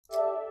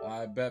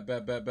I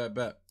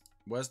bet.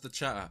 Where's the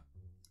chat at?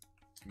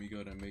 Let me go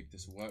and make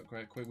this work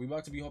right quick. We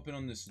about to be hopping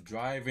on this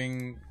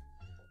driving.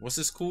 What's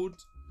this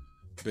called?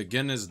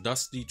 Beginner's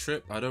Dusty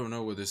Trip. I don't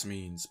know what this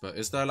means, but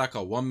is there like a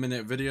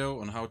 1-minute video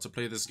on how to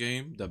play this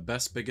game? The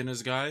best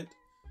beginner's guide.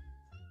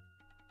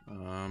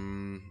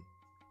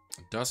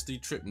 Dusty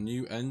Trip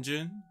new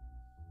engine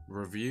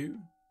review.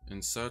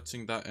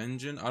 Inserting that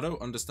engine. I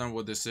don't understand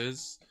what this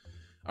is.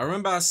 I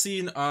remember I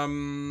seen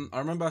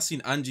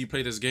Angie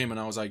play this game and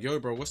I was like, yo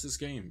bro, what's this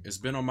game? It's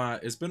been on my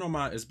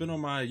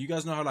you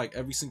guys know how like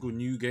every single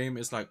new game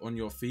is like on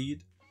your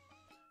feed?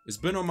 It's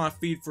been on my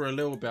feed for a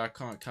little bit. I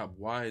can't cap.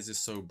 Why is this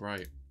so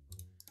bright?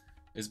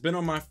 It's been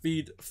on my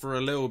feed for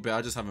a little bit.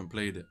 I just haven't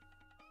played it.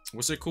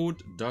 What's it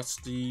called?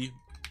 Dusty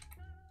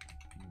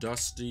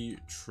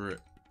Trip.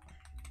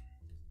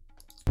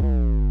 Let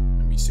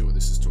me see what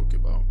this is talking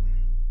about.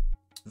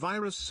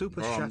 Virus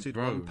super chatted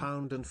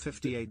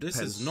 £1.58. This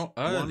is not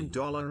early.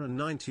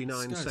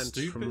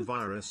 $1.99 from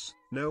Virus.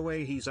 No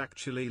way he's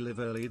actually live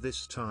early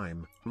this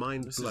time.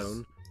 Mind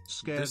blown.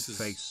 Scared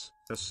face.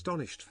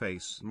 Astonished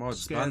face.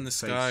 Mods, ban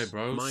this guy,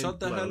 bro. Shut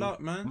the hell up,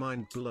 man.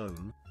 Mind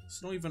blown.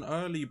 It's not even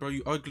early, bro.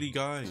 You ugly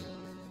guy.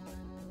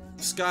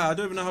 This guy, I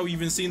don't even know how you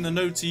even seen the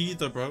noti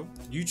either, bro.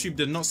 YouTube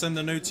did not send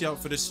the noti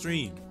out for this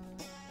stream.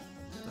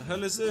 The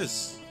hell is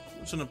this?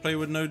 I'm trying to play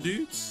with no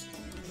dudes.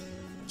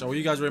 So, what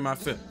you guys rate my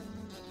fit?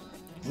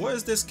 What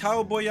is this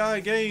cowboy eye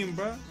game,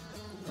 bro?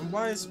 And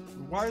why is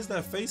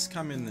there face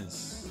cam in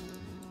this?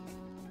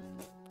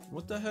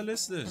 What the hell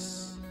is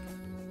this?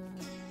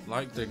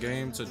 Like the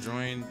game to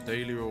join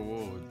daily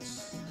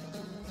rewards.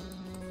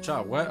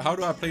 Chat, how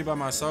do I play by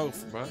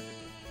myself, bro?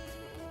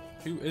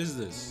 Who is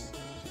this?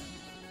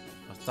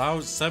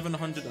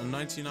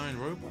 1,799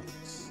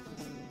 Robux.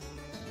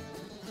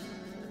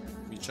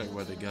 Let me check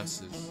where the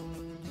guess is.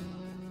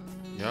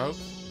 Yo.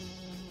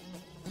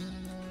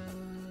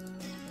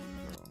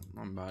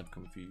 I'm mad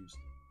confused.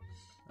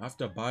 I have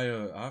to buy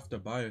a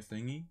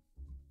thingy.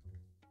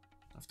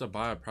 I have to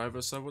buy a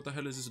private server. What the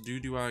hell is this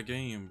doo-doo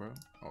game, bro?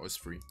 Oh, it's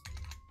free.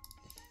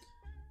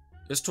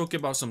 Let's talk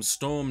about some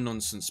storm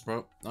nonsense,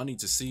 bro. I need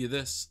to see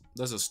this.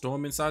 There's a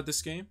storm inside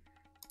this game?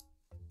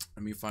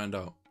 Let me find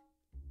out.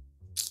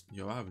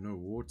 Yo, I have no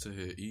water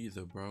here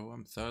either, bro.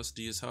 I'm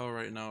thirsty as hell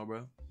right now,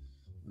 bro.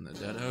 And the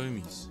dead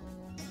homies.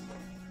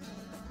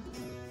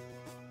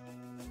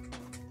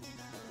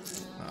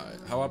 Alright,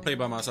 how I play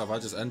by myself? I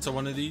just enter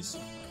one of these.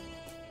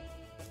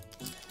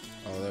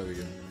 Oh, there we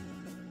go.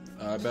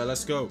 Alright, bet,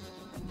 let's go.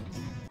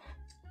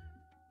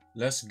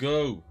 Let's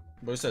go.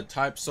 Bro, it said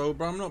type so,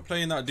 bro. I'm not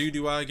playing that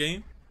doo-doo eye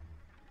game.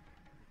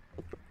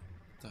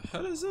 The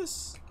hell is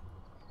this?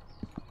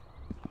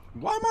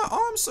 Why are my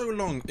arms so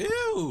long?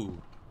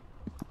 Ew.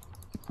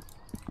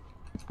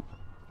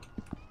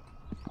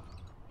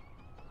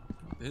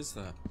 What is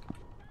that?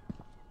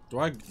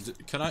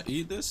 Can I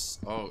eat this?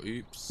 Oh,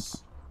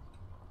 oops.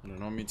 I don't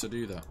want me to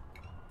do that.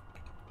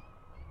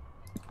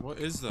 What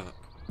is that?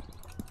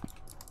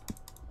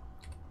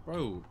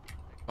 Bro.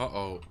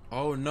 Uh-oh.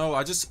 Oh no,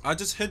 I just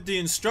hit the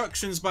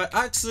instructions by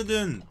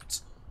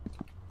accident.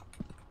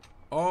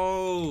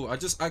 Oh, I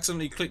just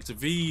accidentally clicked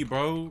V,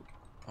 bro.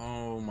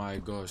 Oh my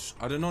gosh.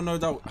 I did not know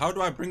that. How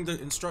do I bring the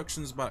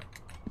instructions back?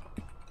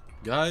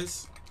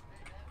 Guys?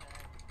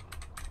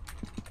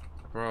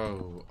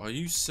 Bro, are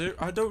you serious?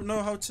 I don't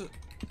know how to...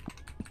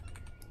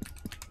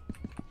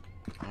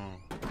 Oh.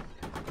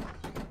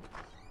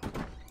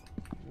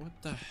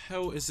 What the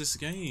hell is this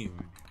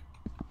game?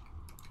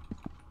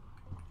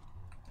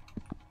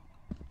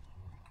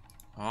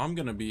 Oh, I'm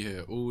gonna be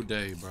here all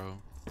day,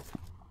 bro.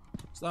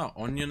 Is that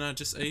onion I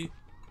just ate?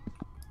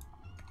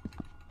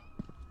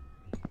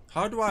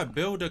 How do I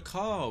build a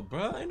car,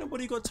 bro? Ain't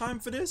nobody got time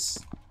for this.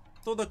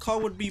 Thought the car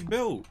would be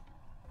built.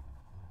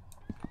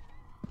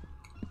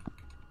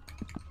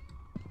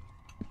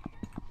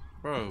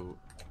 Bro.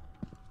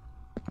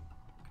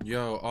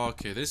 Yo,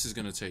 okay, this is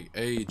gonna take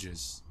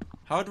ages.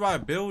 How do I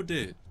build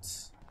it?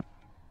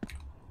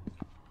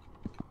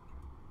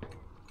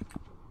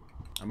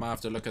 I might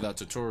have to look at that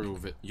tutorial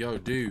of it. Yo,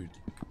 dude.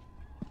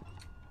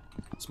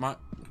 It's my...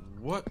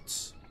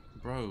 What?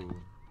 Bro.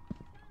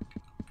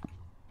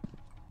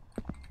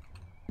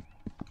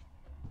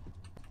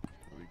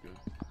 There we go.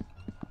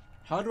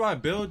 How do I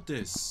build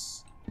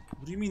this?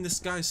 What do you mean this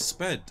guy's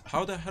sped?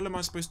 How the hell am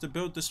I supposed to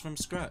build this from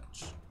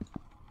scratch?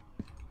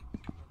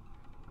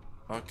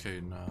 Okay,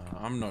 nah.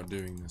 I'm not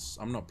doing this.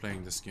 I'm not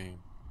playing this game.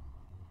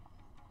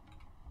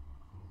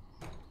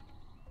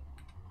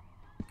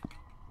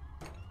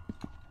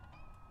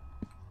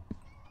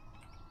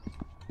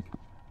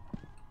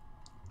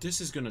 This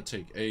is gonna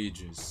take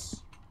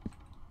ages.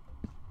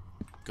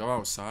 Go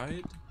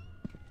outside?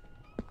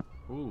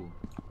 Ooh.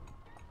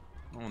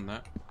 I want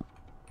that.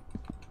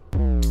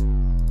 Never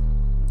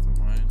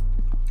mind.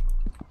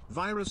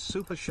 Virus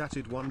super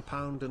chatted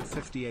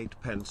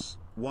 £1.58.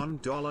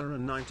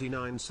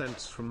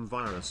 $1.99 from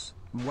Virus.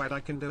 MWAD,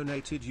 I can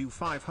donated you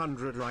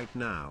 500 right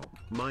now.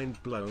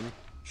 Mind blown.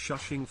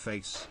 Shushing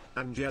face.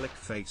 Angelic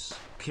face.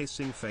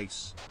 Kissing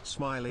face.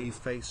 Smiley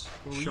face.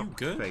 Oh, shocked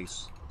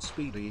face.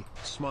 speedy,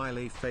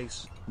 smiley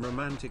face,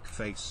 romantic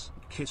face,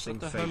 kissing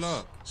Shut the hell face,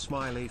 up.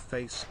 smiley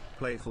face,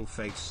 playful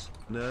face,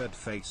 nerd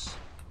face.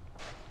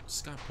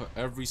 This guy put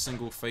every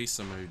single face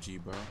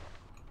emoji, bro.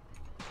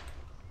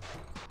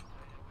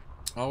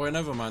 Oh wait,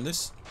 never mind.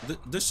 This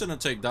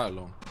shouldn't take that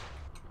long.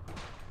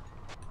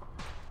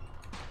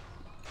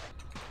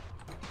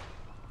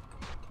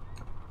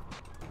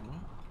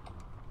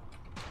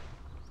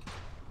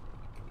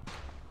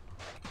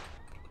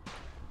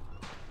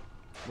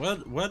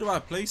 Where do I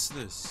place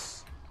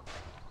this?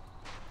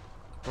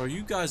 Bro,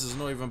 you guys is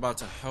not even about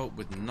to help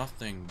with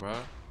nothing, bro.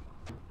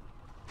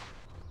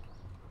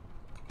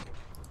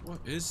 What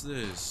is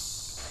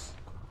this?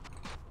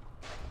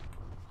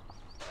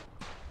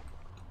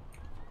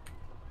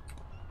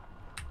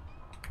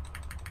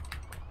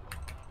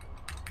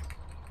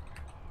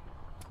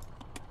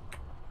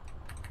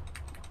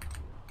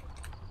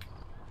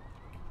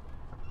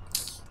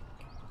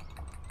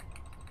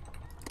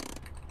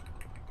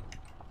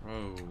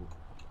 Bro.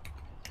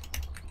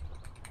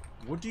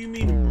 What do you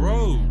mean,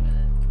 bro?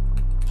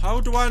 How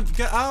do I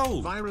get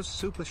out? Virus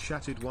super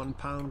chatted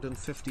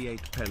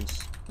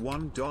 £1.58,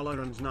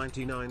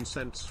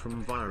 $1.99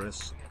 from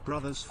Virus.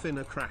 Brothers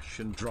finna crash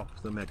and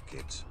drop the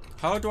medkit.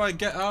 How do I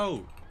get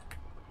out?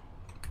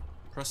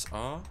 Press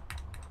R?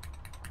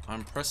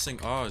 I'm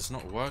pressing R, it's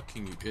not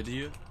working, you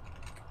idiot.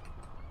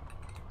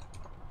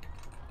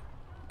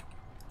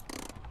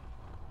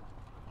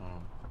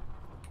 Oh.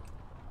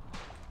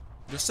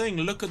 You're saying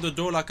look at the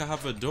door like I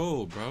have a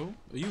door, bro.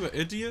 Are you an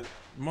idiot?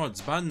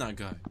 Mods, ban that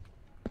guy.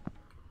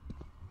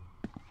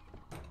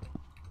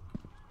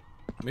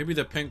 Maybe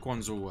the pink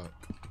ones will work.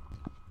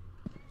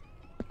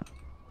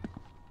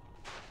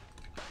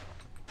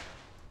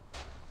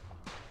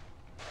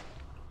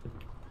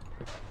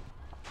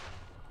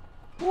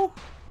 Woo.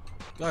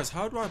 Guys,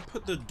 how do I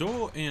put the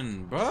door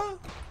in, bruh?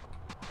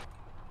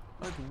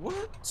 Like,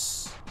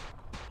 what?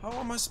 How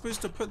am I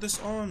supposed to put this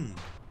on?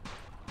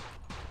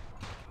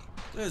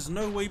 There's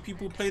no way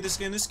people play this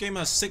game. This game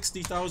has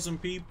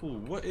 60,000 people.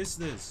 What is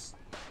this?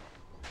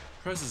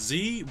 Press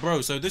Z?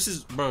 Bro, so this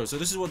is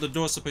what the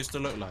door's supposed to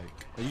look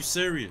like. Are you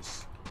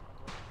serious?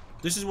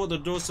 This is what the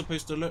door's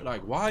supposed to look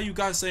like. Why are you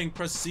guys saying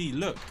press Z?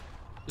 Look,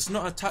 it's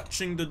not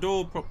attaching the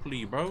door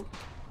properly, bro.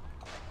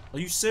 Are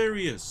you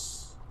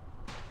serious?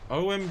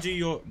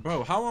 OMG,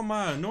 bro, how am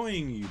I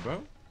annoying you,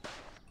 bro?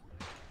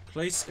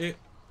 Place it,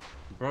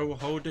 bro,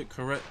 hold it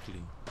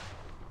correctly.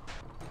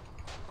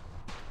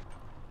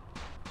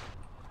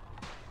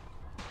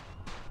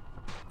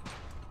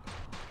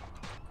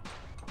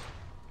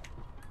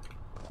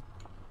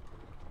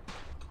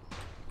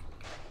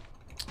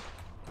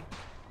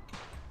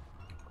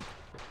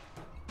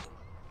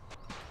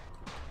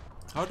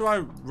 How do I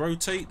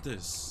rotate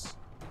this?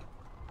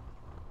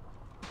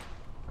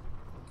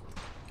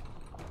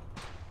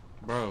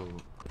 Bro.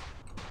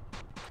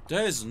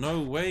 There's no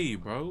way,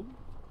 bro.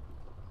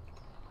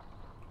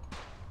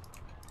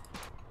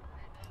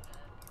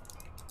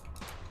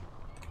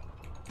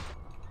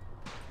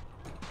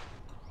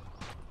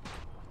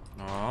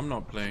 No, I'm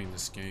not playing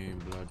this game,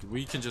 blood.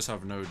 We can just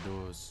have no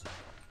doors.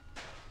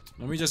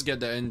 Let me just get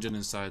the engine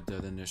inside there,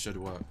 then it should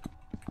work.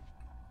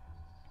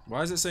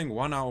 Why is it saying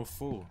 1 out of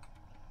 4?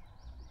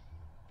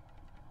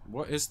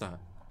 What is that?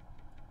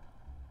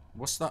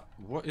 What's that?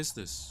 What is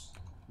this?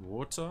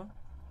 Water?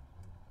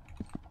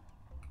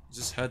 Is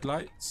this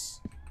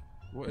headlights?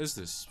 What is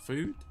this?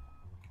 Food?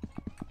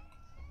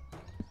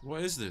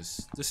 What is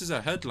this? This is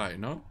a headlight,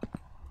 no?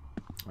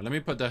 Well, let me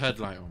put the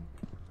headlight on.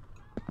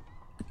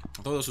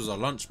 I thought this was a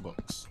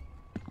lunchbox.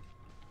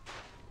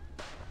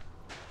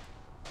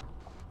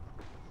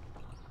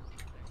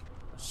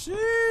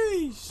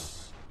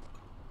 Sheesh.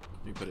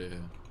 Let me put it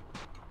here.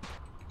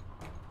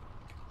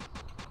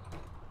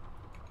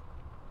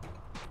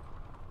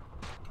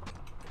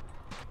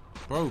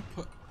 Bro,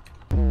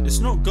 it's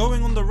not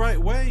going on the right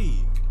way.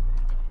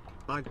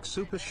 I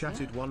super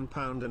chatted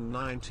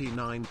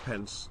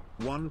 £1.99,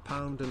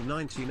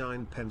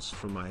 £1.99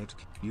 from Ike.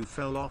 You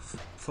fell off,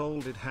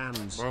 folded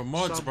hands. Bro,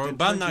 mods, bro,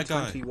 ban that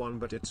guy.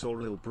 But it's all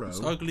real, bro. This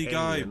ugly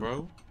guy,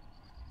 bro.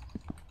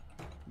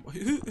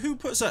 Who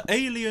puts an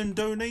alien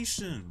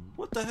donation?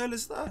 What the hell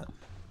is that?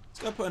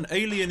 This guy put an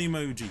alien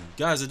emoji.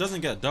 Guys, it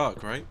doesn't get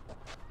dark, right?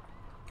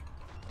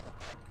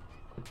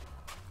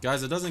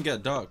 Guys, it doesn't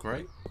get dark,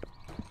 right?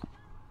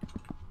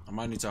 I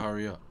might need to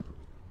hurry up.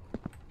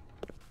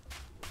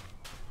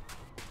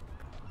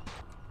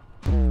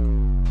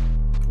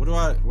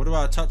 What do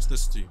I attach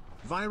this to?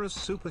 Virus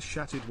super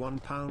chatted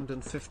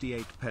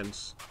 £1.58,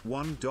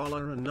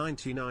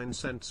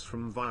 $1.99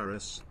 from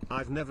Virus.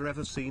 I've never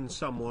ever seen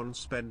someone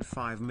spend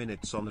 5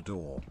 minutes on a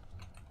door.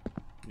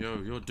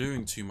 Yo, you're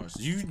doing too much.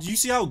 You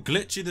see how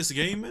glitchy this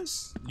game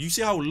is? You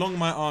see how long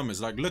my arm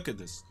is? Like, look at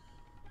this.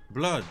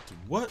 Blood.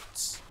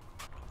 What?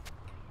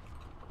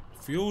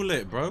 Fuel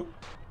it, bro.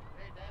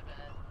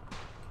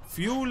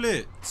 Fuel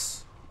it.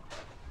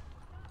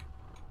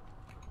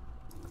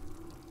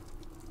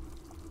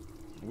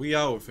 We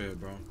out of here,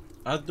 bro.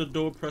 Add the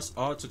door, press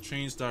R to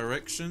change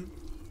direction.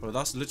 Bro,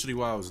 that's literally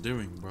what I was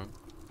doing, bro.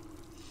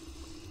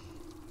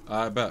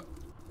 I bet.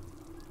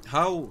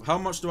 How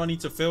much do I need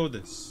to fill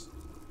this?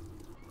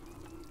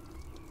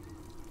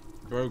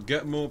 Bro,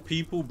 get more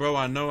people? Bro,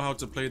 I know how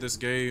to play this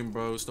game,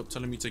 bro. Stop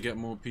telling me to get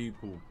more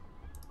people.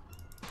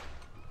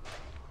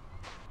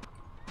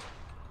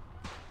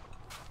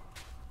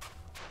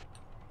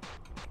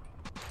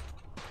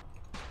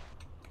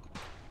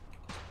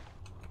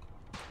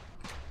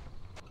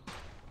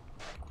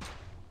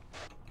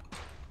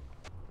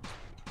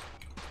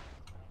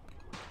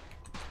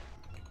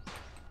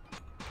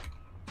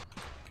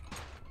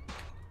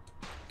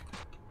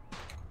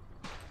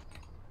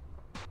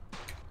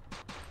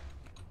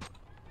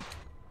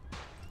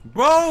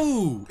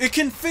 Bro, it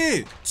can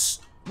fit.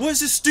 What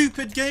is this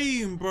stupid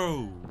game,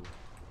 bro?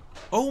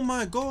 Oh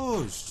my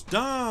gosh,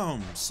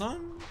 damn,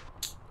 son.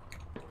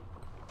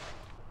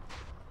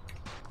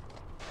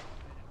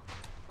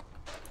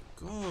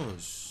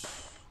 Gosh.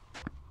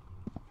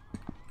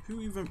 Who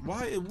even,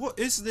 why, what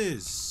is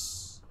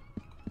this?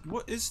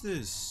 What is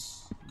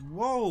this?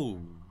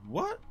 Whoa,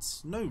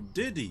 what? No,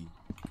 Diddy.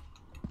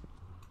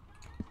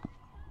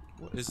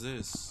 What is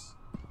this?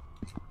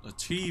 A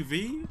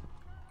TV?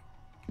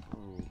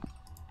 Oh.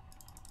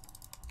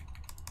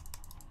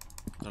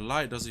 The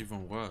light doesn't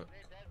even work.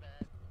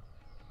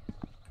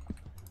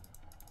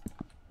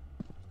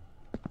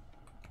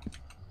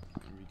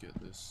 Let me get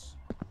this.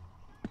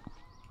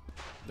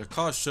 The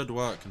car should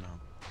work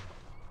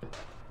now.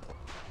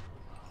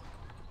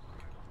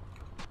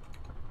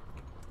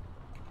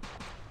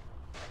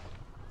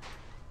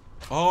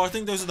 Oh, I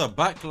think those are the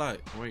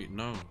backlight. Wait,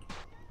 no.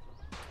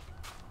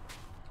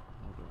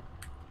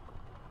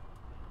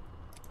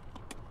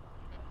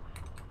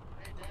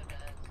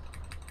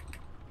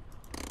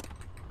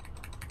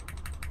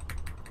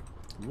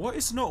 What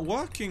is not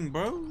working,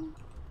 bro?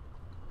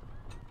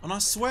 And I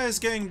swear it's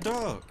getting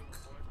dark.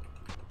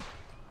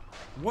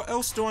 What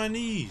else do I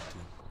need?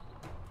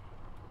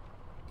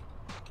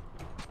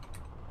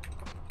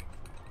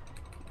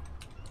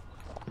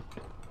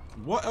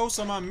 What else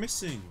am I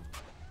missing?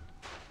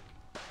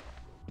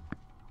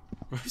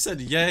 Bro, he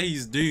said, yeah,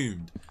 he's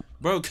doomed.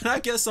 Bro, can I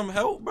get some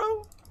help,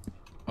 bro?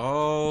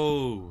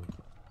 Oh.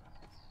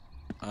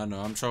 I know,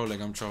 I'm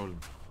trolling, I'm trolling.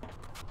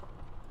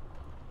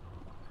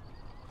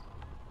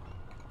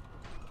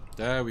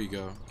 There we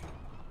go.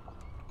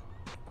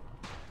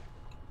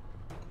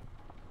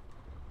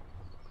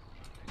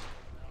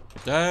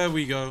 There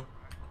we go.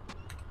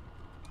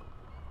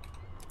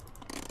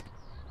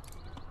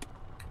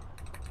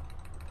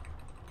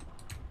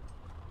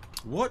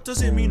 What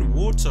does it mean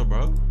water,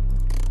 bro?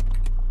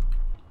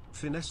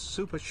 Finesse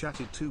super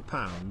chatted £2.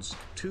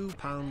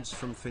 £2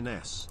 from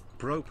Finesse.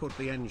 Bro, put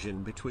the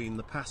engine between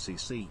the passy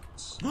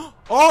seats.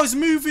 Oh, it's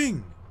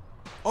moving!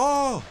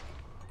 Oh!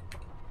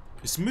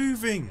 It's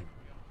moving!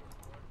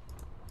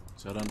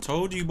 So I done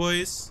told you,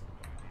 boys.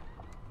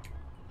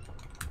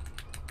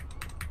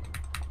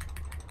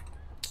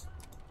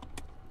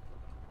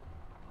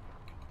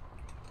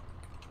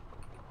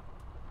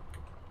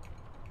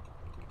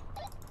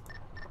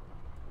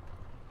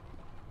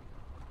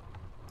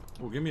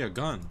 Oh, give me a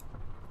gun.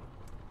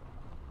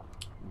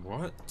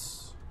 What?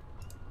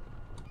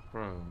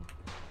 Bro.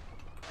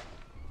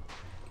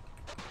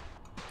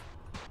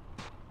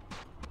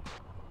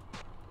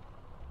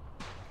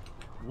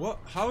 What?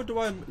 How do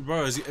I...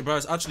 Bro,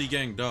 it's actually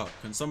getting dark.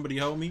 Can somebody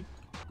help me?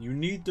 You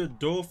need the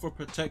door for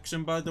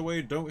protection, by the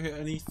way. Don't hit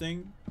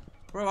anything.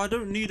 Bro, I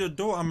don't need a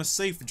door. I'm a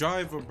safe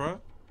driver,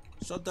 bro.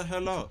 Shut the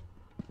hell up.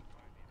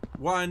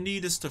 What I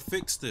need is to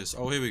fix this.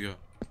 Oh, here we go.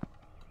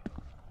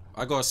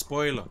 I got a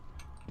spoiler.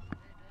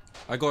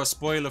 I got a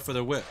spoiler for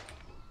the whip.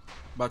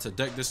 About to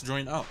deck this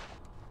joint up.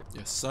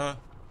 Yes, sir.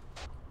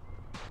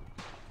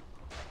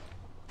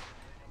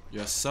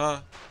 Yes,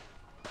 sir.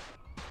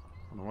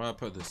 I don't know where I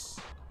put this.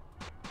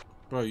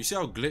 Bro, you see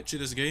how glitchy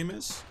this game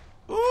is?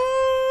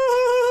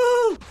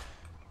 Ooh!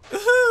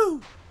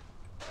 Ooh!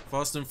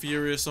 Fast and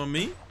Furious on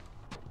me.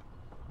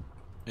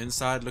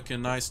 Inside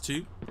looking nice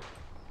too.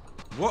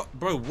 What?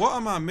 Bro, what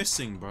am I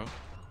missing, bro?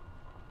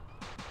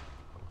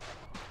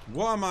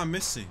 What am I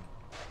missing?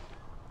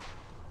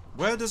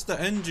 Where does the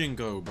engine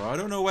go, bro? I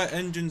don't know where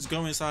engines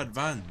go inside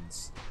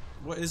vans.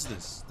 What is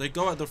this? They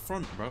go at the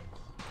front, bro.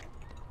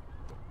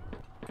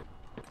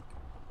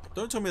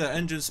 Don't tell me that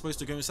engine's supposed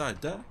to go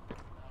inside there.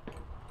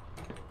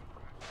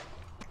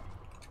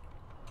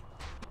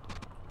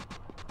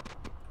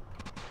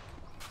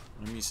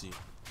 Let me see.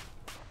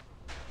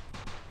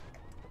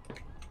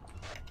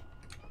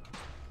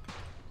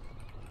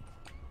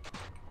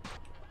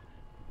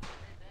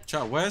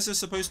 Chat, where is this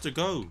supposed to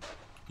go?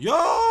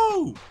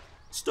 Yo!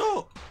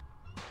 Stop!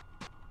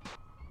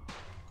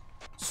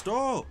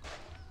 Stop!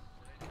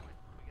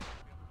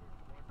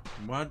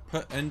 Why'd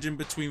put engine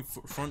between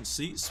front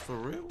seats? For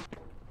real?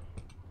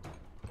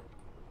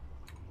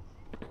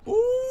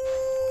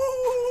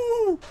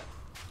 Ooh!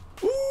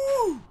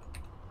 Ooh!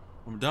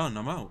 I'm done.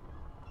 I'm out.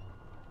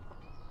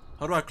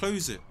 How do I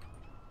close it?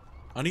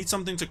 I need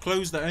something to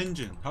close the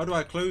engine. How do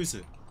I close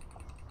it?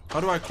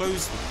 How do I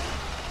close it?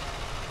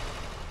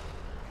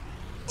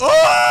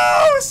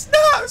 Oh!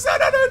 Snap!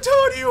 Son, I done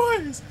told you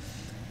guys!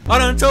 I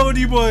done told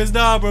you boys,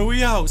 nah, bro.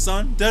 We out,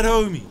 son. Dead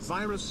homies.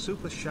 Virus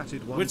super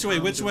shattered. Which way?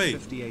 Which way?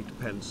 58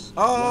 pence.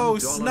 Oh,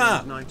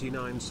 snap.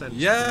 99 cents.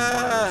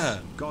 Yeah.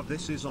 God,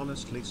 this is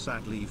honestly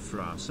sadly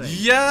frase.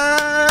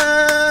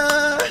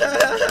 Yeah.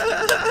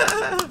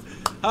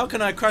 How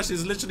can I crash?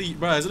 It's literally,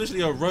 bro. It's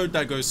literally a road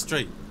that goes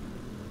straight.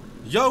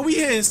 Yo, we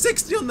hitting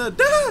 60 on the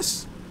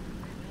dash.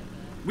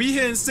 We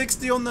hitting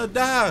 60 on the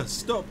dash.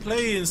 Stop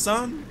playing,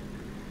 son.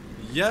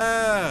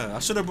 Yeah. I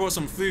should have brought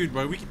some food,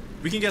 bro.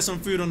 We can get some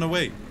food on the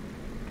way.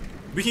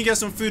 We can get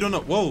some food on the...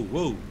 Whoa,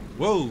 whoa.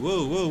 Whoa,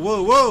 whoa, whoa,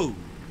 whoa, whoa.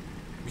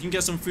 We can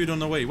get some food on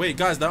the way. Wait,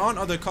 guys, there aren't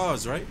other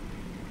cars, right?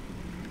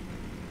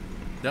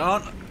 There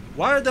aren't...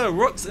 Why are there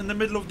rocks in the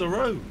middle of the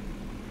road?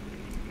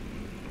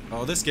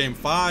 Oh, this game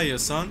fire,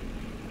 son.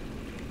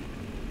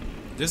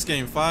 This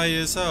game fire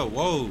as hell.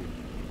 Whoa.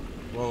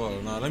 Whoa,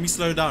 nah, let me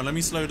slow down. Let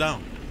me slow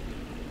down.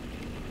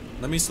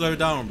 Let me slow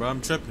down, bro. I'm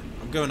tripping.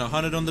 I'm going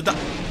 100 on the dot.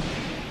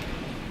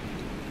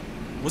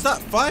 Was that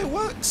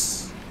fireworks?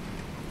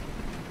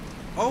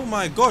 Oh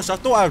my gosh, I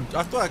thought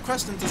I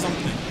crashed into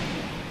something.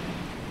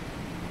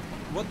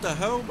 What the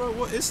hell, bro?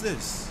 What is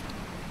this?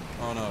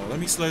 Oh no, let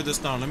me slow this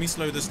down. Let me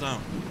slow this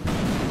down.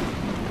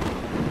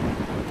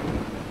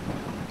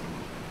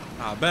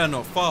 I better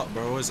not fart,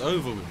 bro. It's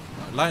over with.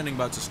 Lightning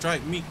about to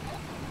strike me.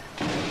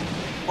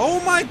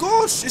 Oh my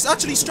gosh, it's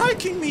actually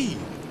striking me.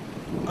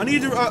 I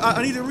need a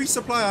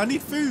resupply. I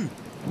need food.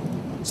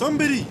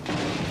 Somebody.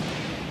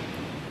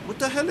 What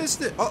the hell is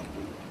this? Oh.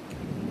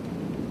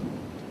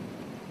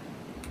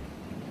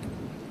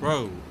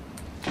 Bro.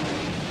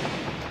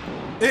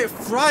 It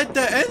fried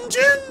the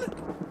engine?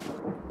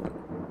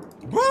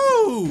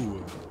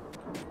 Bro.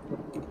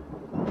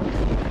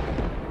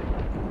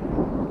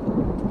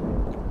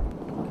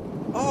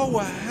 Oh,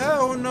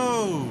 hell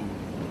no.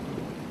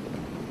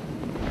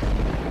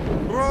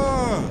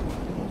 Bruh.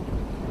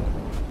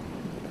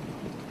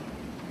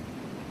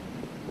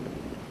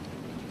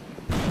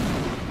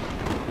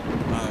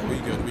 Alright, we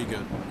good, we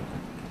good.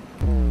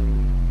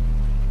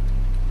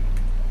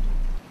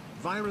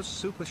 Virus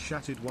super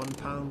shattered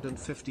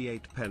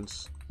 £1.58,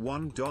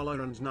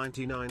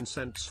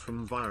 $1.99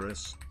 from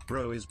Virus.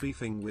 Bro is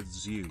beefing with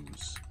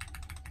Zeus.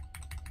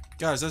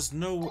 Guys, there's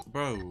no...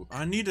 Bro,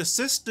 I need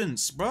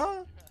assistance,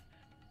 bro.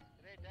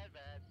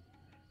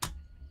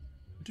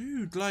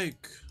 Dude,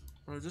 like...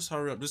 Bro, just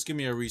hurry up. Just give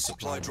me a resupply.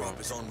 Supply drop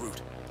is en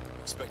route.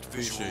 Expect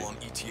visual on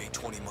ETA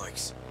 20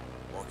 mics.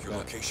 Mark your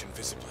location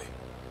visibly.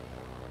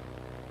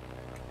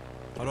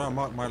 How do I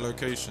mark my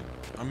location?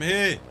 I'm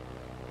here.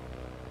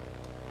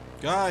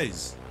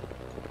 Guys.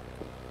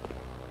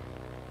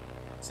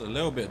 It's a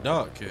little bit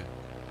dark here.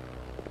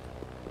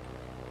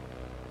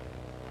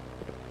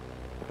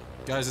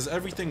 Guys, is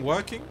everything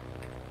working?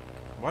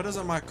 Why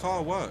doesn't my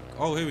car work?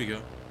 Oh, here we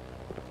go.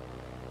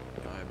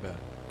 I bet.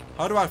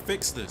 How do I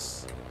fix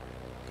this?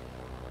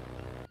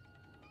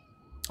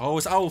 Oh,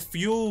 it's out of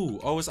fuel.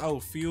 Oh, it's out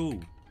of fuel.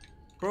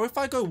 Bro, if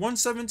I go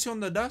 170 on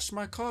the dash,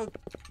 my car...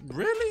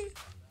 Really?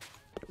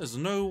 There's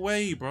no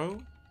way,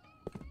 bro.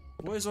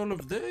 What is all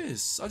of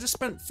this? I just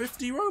spent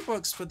 50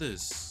 Robux for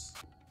this.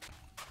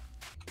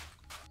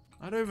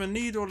 I don't even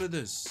need all of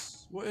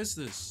this. What is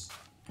this?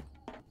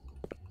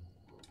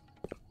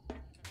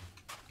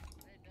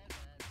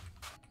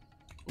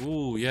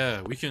 Ooh,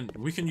 yeah. We can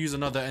use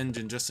another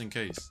engine just in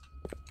case.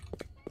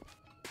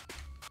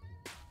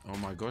 Oh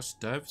my gosh,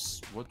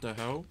 devs, what the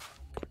hell?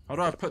 How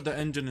do I put the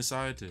engine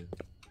inside here?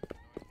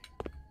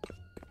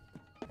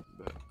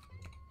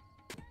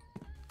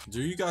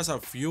 Do you guys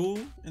have fuel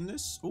in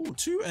this? Ooh,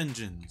 2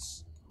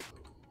 engines.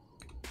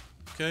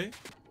 Okay.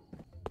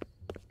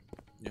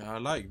 Yeah, I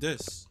like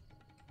this.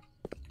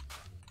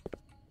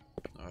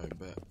 I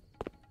bet.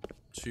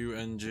 2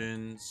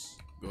 engines.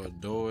 Got a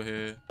door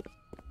here.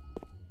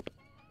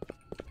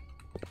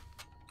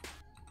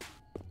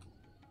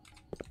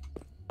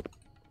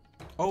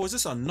 Oh, is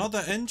this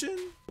another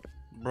engine?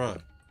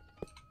 Bruh.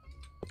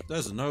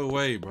 There's no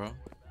way, bro.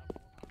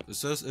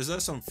 Is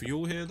there some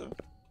fuel here, though?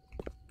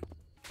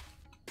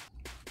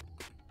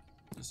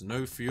 There's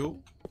no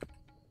fuel.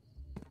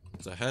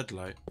 It's a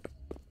headlight.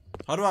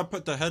 How do I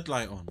put the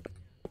headlight on?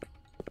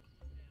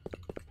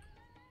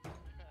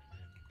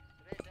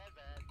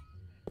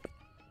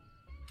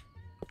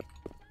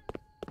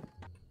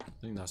 I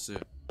think that's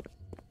it.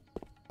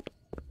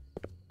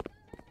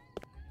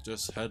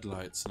 Just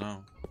headlights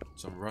now.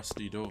 Some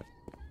rusty door.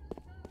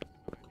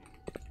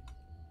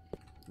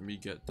 Let me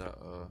get that,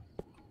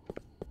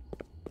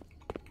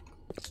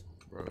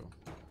 bro.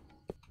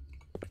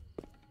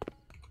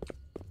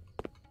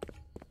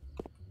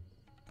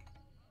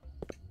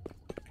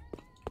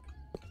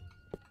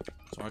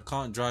 So I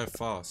can't drive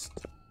fast.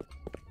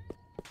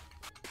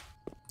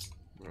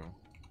 Bro.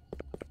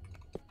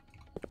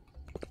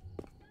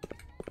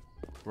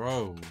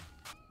 Bro.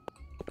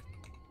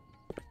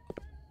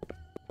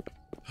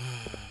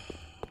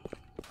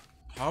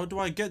 How do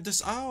I get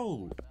this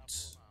out?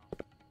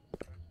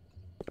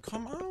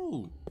 Come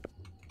out.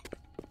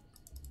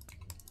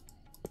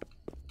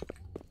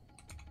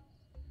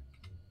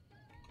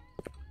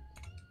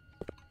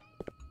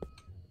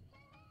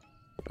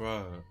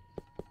 Bruh.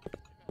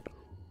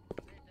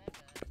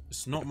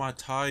 It's not my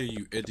tire,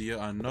 you idiot.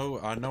 I know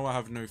I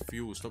have no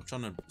fuel. Stop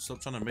trying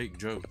to make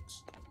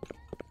jokes.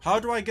 How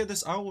do I get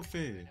this out of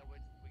here?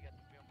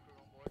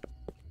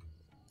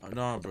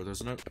 Nah, bro,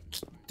 there's no...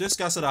 This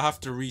guy said I have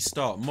to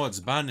restart. Mods,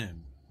 ban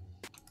him.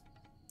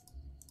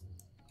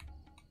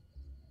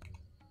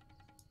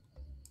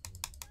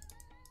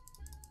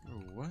 Bro,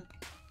 what?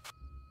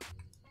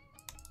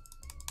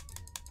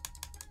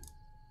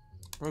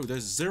 Bro,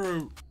 there's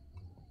zero...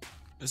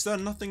 Is there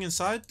nothing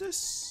inside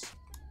this?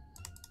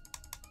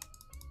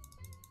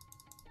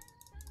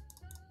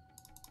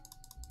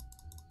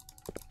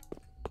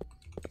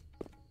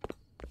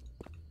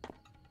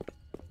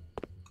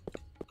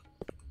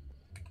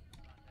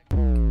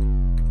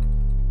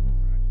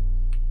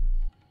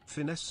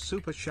 Finesse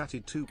super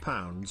chatted £2.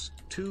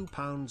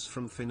 £2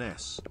 from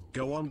Finesse.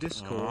 Go on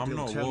Discord,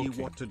 he'll tell you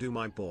what to do,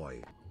 my boy.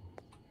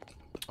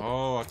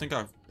 Oh, I think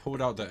I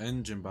pulled out the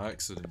engine by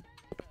accident.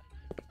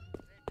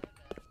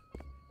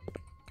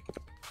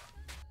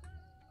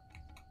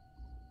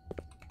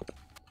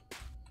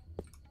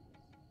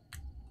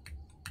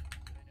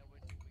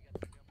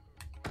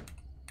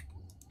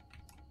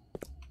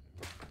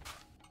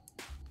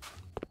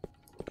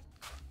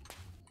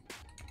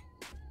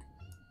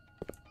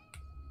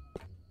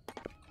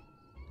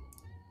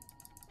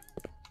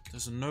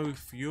 There's no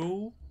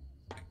fuel.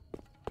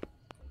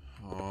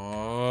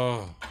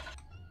 Oh.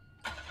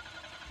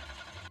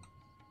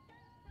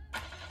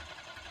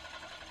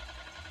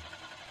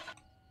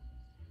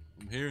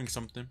 I'm hearing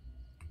something.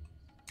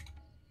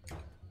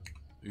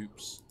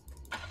 Oops.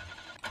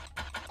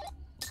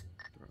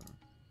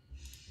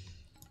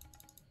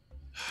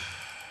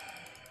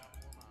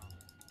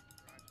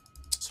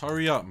 Just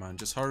hurry up, man.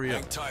 Just hurry up.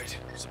 Hang tight.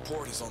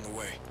 Support is on the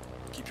way.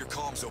 Keep your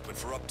comms open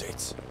for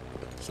updates.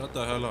 Shut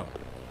the hell up.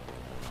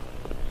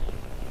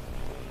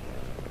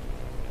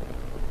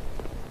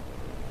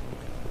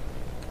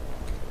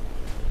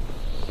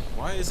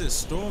 Why is it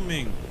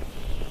storming?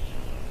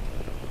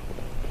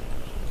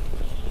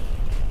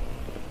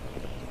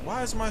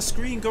 Why is my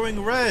screen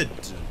going red?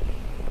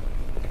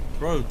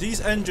 Bro,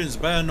 these engines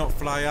better not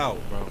fly out,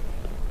 bro.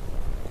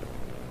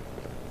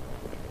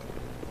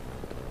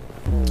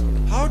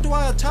 How do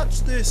I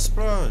attach this,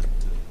 bro?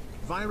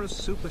 Virus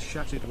super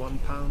chatted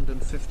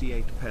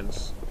 £1.58.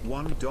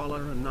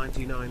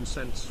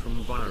 $1.99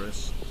 from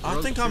Virus.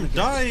 I think I'm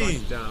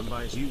dying. Down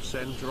by Zeus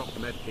and drop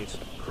med hit.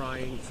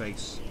 Crying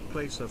face.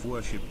 Place of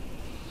worship.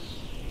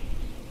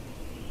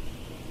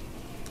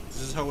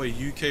 This is how a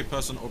UK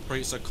person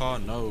operates a car?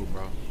 No,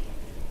 bro.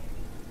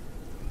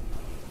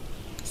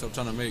 Stop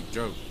trying to make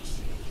jokes.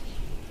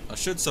 I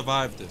should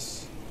survive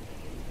this.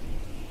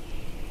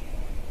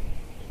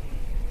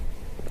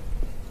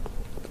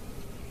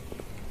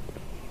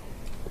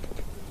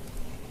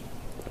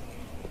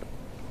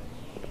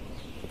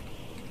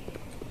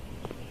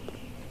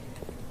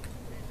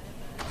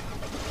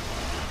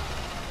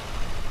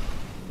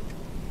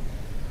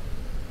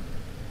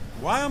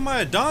 Why am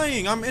I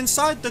dying? I'm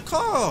inside the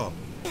car.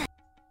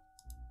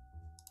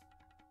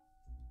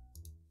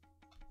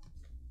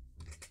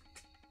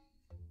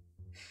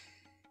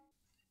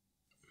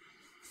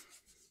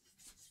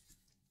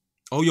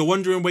 Oh, you're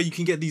wondering where you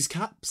can get these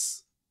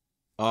caps?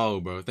 Oh,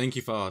 bro, thank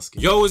you for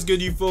asking. Yo, what's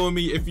good, you follow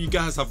me? If you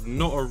guys have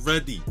not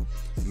already,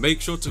 make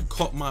sure to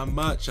cop my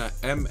merch at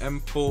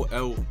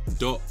mm4l.shop.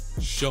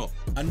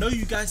 I know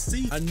you guys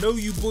see. I know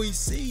you boys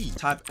see.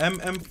 Type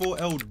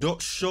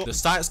mm4l.shop. The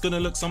site's gonna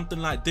look something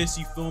like this,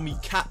 you feel me?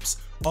 Caps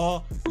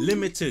are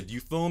limited,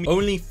 you feel me?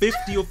 Only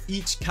 50 of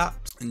each cap.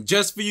 And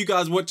just for you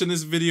guys watching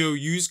this video,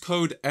 use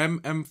code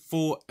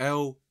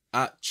mm4l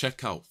at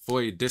checkout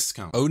for a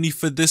discount. Only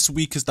for this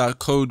week is that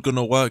code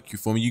gonna work, you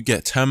feel me? You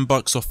get 10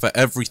 bucks off for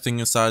everything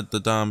inside the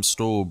damn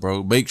store,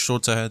 bro. Make sure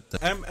to head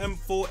there.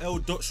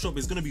 mm4l.shop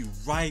is gonna be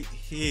right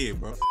here,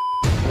 bro.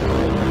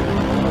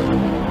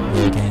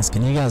 Hey guys,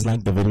 can you guys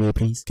like the video,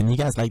 please? Can you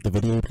guys like the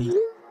video, please?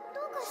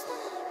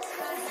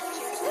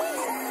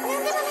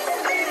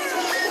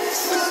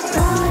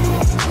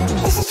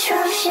 It's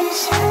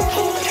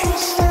atrocious.